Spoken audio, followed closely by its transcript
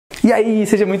E aí,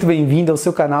 seja muito bem-vindo ao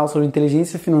seu canal sobre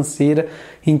inteligência financeira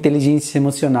e inteligência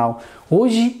emocional.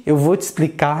 Hoje eu vou te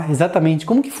explicar exatamente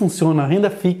como que funciona a renda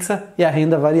fixa e a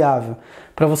renda variável,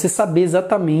 para você saber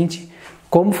exatamente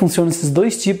como funcionam esses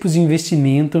dois tipos de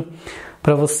investimento,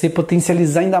 para você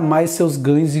potencializar ainda mais seus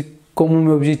ganhos e como o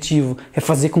meu objetivo é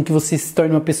fazer com que você se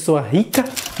torne uma pessoa rica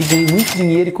e ganhe muito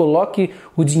dinheiro e coloque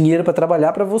o dinheiro para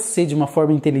trabalhar para você de uma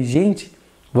forma inteligente.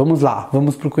 Vamos lá,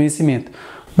 vamos para o conhecimento.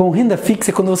 Bom, renda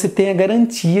fixa é quando você tem a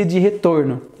garantia de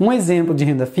retorno. Um exemplo de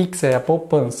renda fixa é a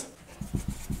poupança.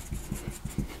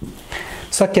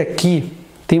 Só que aqui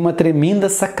tem uma tremenda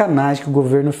sacanagem que o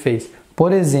governo fez.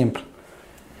 Por exemplo,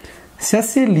 se a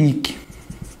Selic,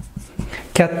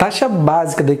 que é a taxa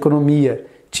básica da economia,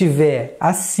 tiver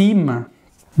acima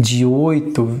de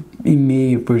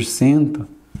 8,5%,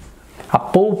 a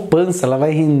poupança ela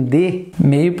vai render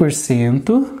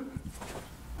 0,5%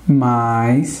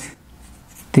 mais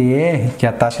TR, que é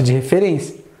a taxa de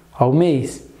referência, ao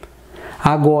mês.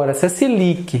 Agora, se a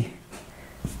Selic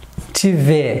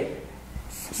tiver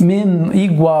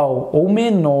igual ou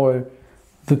menor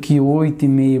do que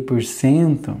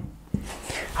 8,5%,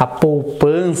 a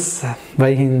poupança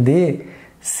vai render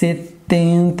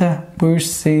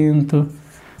 70%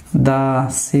 da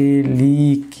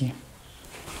Selic.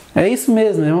 É isso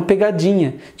mesmo, é uma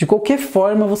pegadinha. De qualquer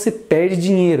forma, você perde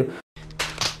dinheiro.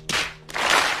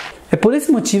 É por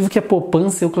esse motivo que a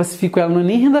poupança eu classifico ela não é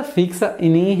nem renda fixa e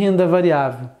nem renda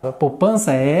variável. A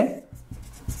poupança é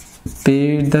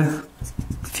perda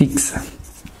fixa.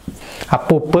 A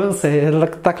poupança ela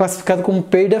está classificada como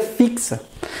perda fixa.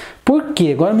 Por quê?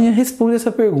 Agora me responde essa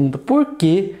pergunta. Por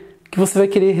que você vai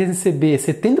querer receber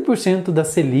 70% da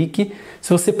Selic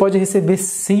se você pode receber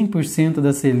 100%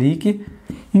 da Selic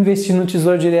investindo no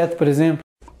Tesouro Direto, por exemplo?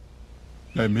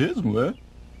 É mesmo, é?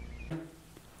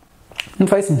 Não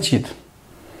faz sentido.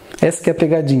 Essa que é a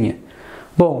pegadinha.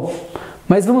 Bom,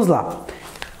 mas vamos lá.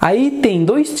 Aí tem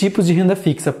dois tipos de renda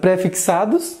fixa,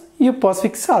 pré-fixados e o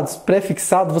pós-fixados.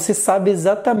 Pré-fixado, você sabe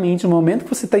exatamente no momento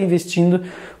que você está investindo,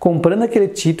 comprando aquele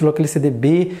título, aquele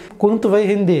CDB, quanto vai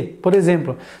render. Por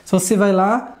exemplo, se você vai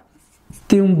lá,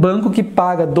 tem um banco que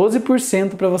paga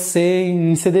 12% para você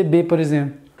em CDB, por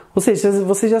exemplo. Ou seja,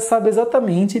 você já sabe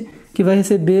exatamente que vai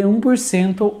receber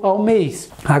 1% ao mês.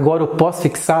 Agora, o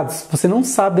pós-fixados, você não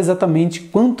sabe exatamente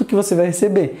quanto que você vai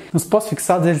receber. Os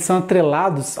pós-fixados, eles são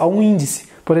atrelados a um índice.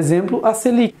 Por exemplo, a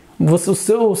Selic.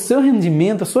 O seu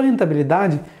rendimento, a sua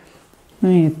rentabilidade...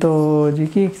 Todd, o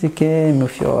que você quer, meu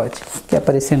fiote? Quer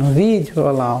aparecer no vídeo?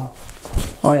 Olha lá, ó.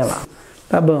 Olha lá.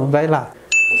 Tá bom, vai lá.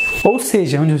 Ou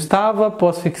seja, onde eu estava,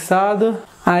 pós-fixado.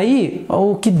 Aí,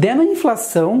 o que der na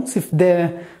inflação, se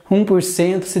der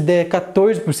 1%, se der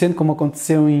 14%, como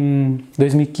aconteceu em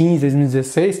 2015,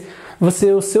 2016, o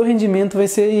seu rendimento vai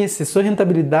ser esse, a sua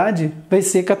rentabilidade vai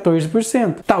ser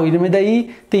 14%. Tá, William, mas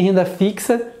daí tem renda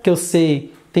fixa, que eu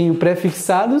sei, tenho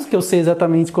pré-fixados, que eu sei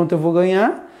exatamente quanto eu vou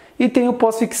ganhar, e tenho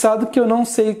pós-fixado, que eu não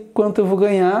sei quanto eu vou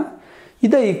ganhar. E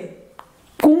daí,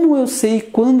 como eu sei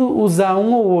quando usar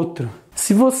um ou outro?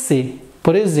 Se você,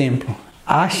 por exemplo,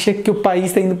 acha que o país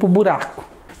está indo para o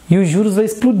buraco e os juros vai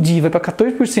explodir, vai para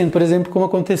 14%, por exemplo, como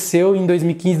aconteceu em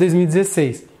 2015,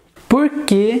 2016. Por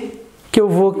que eu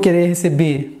vou querer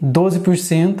receber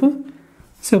 12%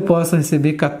 se eu posso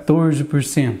receber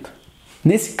 14%?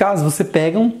 Nesse caso, você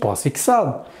pega um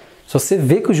pós-fixado. Se você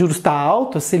vê que o juros está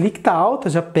alto, a Selic está alta,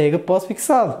 já pega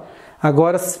pós-fixado.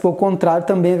 Agora, se for o contrário,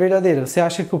 também é verdadeiro. Você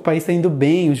acha que o país está indo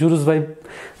bem, os juros vai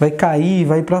cair,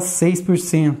 vai para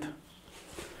 6%.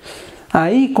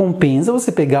 Aí compensa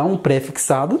você pegar um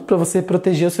pré-fixado para você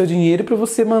proteger o seu dinheiro e para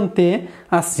você manter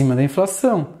acima da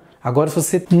inflação. Agora, se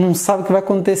você não sabe o que vai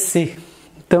acontecer,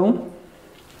 então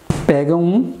pega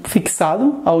um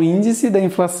fixado ao índice da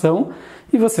inflação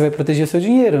e você vai proteger o seu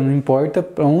dinheiro. Não importa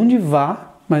para onde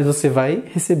vá, mas você vai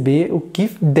receber o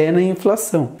que der na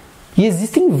inflação. E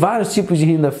existem vários tipos de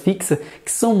renda fixa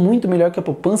que são muito melhor que a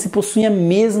poupança e possuem a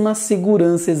mesma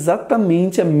segurança,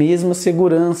 exatamente a mesma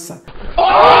segurança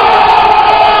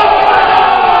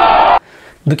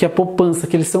do que a poupança,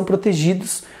 que eles são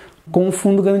protegidos com o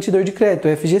Fundo Garantidor de Crédito,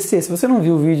 o FGC. Se você não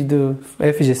viu o vídeo do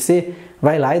FGC,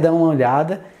 vai lá e dá uma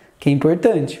olhada, que é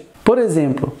importante. Por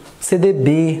exemplo,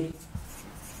 CDB,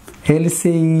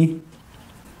 LCI,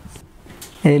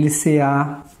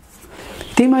 LCA.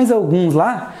 Tem mais alguns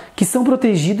lá que são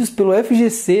protegidos pelo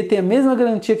FGC, tem a mesma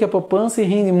garantia que a poupança e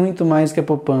rende muito mais que a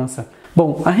poupança.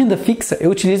 Bom, a renda fixa eu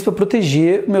utilizo para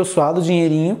proteger o meu suado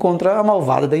dinheirinho contra a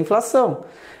malvada da inflação.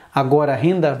 Agora, a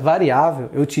renda variável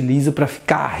eu utilizo para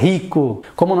ficar rico.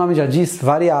 Como o nome já diz,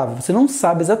 variável. Você não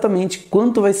sabe exatamente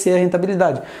quanto vai ser a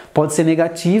rentabilidade. Pode ser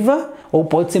negativa ou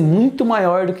pode ser muito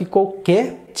maior do que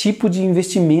qualquer tipo de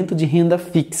investimento de renda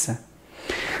fixa.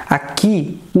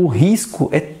 Aqui, o risco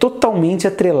é totalmente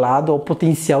atrelado ao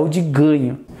potencial de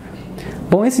ganho.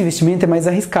 Bom, esse investimento é mais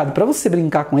arriscado. Para você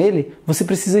brincar com ele, você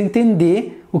precisa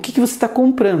entender o que você está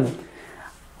comprando.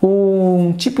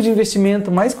 Um tipo de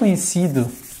investimento mais conhecido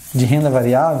de renda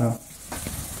variável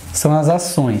são as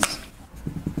ações.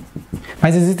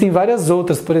 Mas existem várias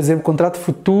outras, por exemplo, contrato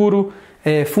futuro,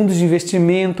 fundos de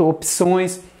investimento,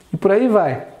 opções e por aí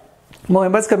vai. Bom,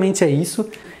 basicamente é isso.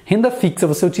 Renda fixa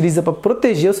você utiliza para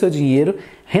proteger o seu dinheiro,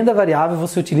 renda variável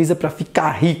você utiliza para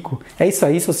ficar rico. É isso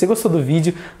aí, se você gostou do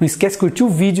vídeo, não esquece de curtir o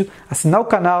vídeo, assinar o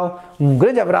canal, um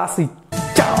grande abraço e